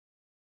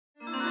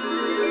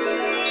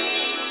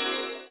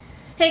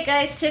Hey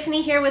guys,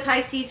 Tiffany here with High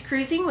Seas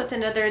Cruising with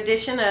another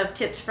edition of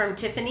Tips from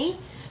Tiffany.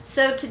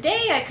 So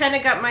today I kind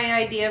of got my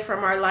idea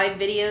from our live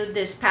video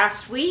this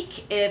past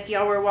week. If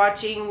y'all were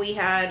watching, we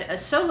had a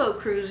solo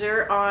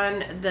cruiser on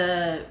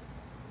the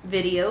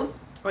video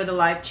or the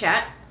live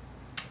chat.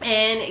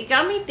 And it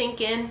got me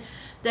thinking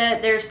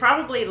that there's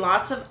probably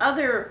lots of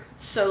other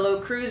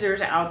solo cruisers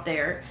out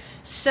there.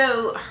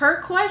 So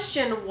her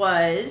question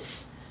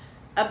was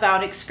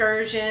about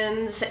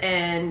excursions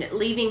and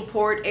leaving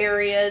port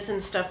areas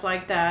and stuff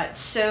like that.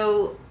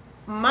 So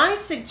my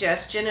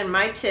suggestion and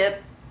my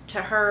tip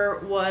to her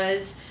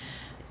was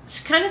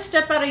kind of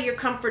step out of your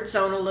comfort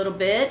zone a little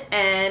bit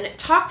and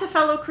talk to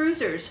fellow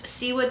cruisers,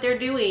 see what they're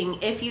doing.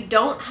 If you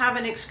don't have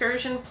an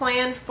excursion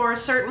planned for a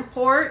certain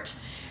port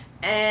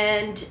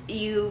and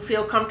you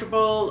feel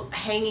comfortable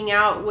hanging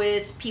out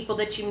with people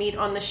that you meet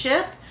on the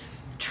ship,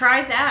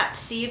 try that.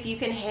 See if you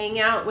can hang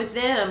out with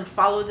them,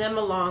 follow them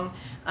along.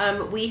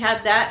 We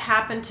had that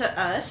happen to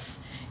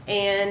us,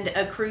 and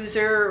a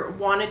cruiser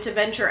wanted to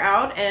venture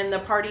out, and the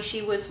party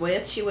she was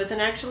with, she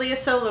wasn't actually a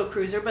solo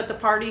cruiser, but the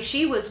party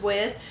she was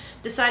with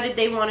decided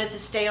they wanted to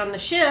stay on the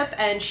ship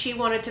and she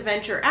wanted to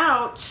venture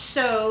out,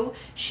 so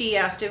she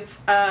asked if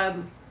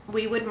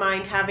we would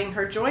mind having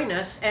her join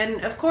us.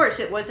 And of course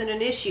it wasn't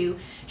an issue.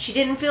 She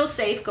didn't feel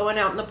safe going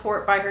out in the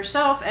port by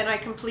herself, and I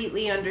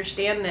completely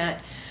understand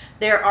that.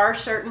 There are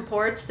certain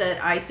ports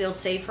that I feel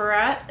safer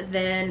at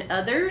than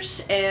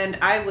others, and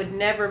I would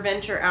never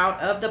venture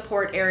out of the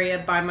port area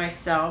by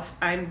myself.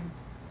 I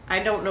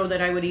don't know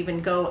that I would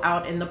even go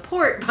out in the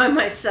port by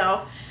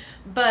myself,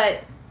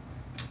 but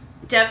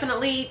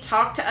definitely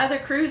talk to other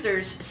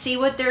cruisers, see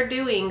what they're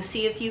doing,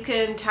 see if you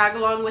can tag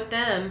along with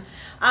them.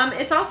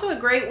 It's also a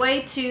great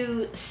way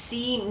to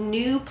see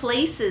new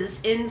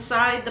places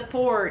inside the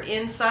port,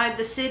 inside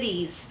the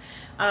cities,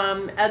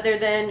 other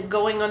than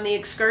going on the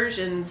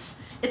excursions.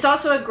 It's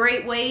also a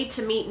great way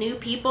to meet new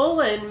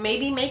people and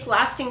maybe make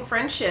lasting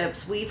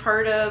friendships. We've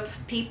heard of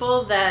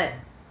people that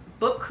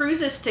book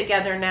cruises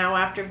together now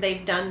after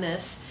they've done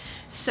this.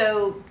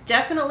 So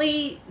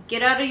definitely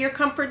get out of your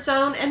comfort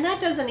zone, and that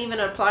doesn't even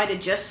apply to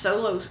just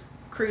solo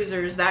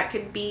cruisers. That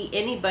could be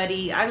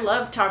anybody. I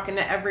love talking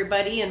to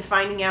everybody and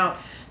finding out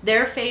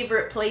their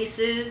favorite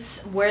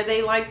places, where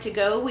they like to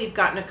go. We've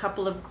gotten a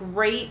couple of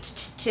great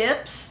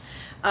tips.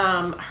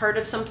 Heard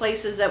of some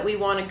places that we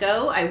want to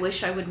go. I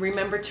wish I would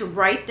remember to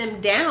write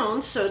them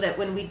down so that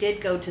when we did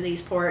go to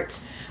these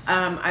ports,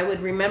 I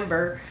would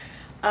remember.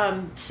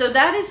 So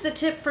that is the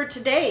tip for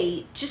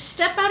today. Just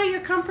step out of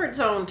your comfort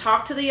zone.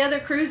 Talk to the other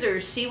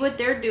cruisers. See what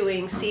they're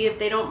doing. See if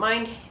they don't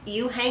mind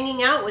you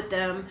hanging out with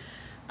them.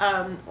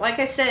 Like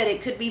I said,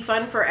 it could be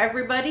fun for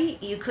everybody.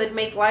 You could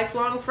make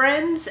lifelong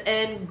friends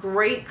and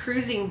great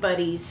cruising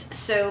buddies.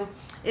 So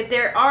if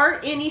there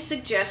are any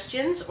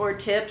suggestions or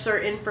tips or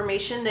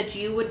information that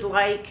you would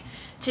like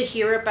to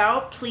hear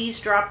about,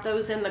 please drop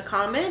those in the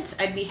comments.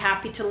 I'd be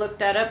happy to look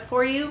that up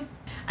for you.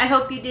 I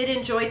hope you did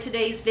enjoy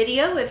today's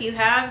video. If you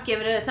have,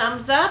 give it a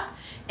thumbs up.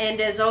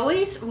 And as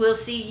always, we'll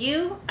see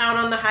you out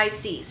on the high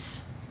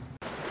seas.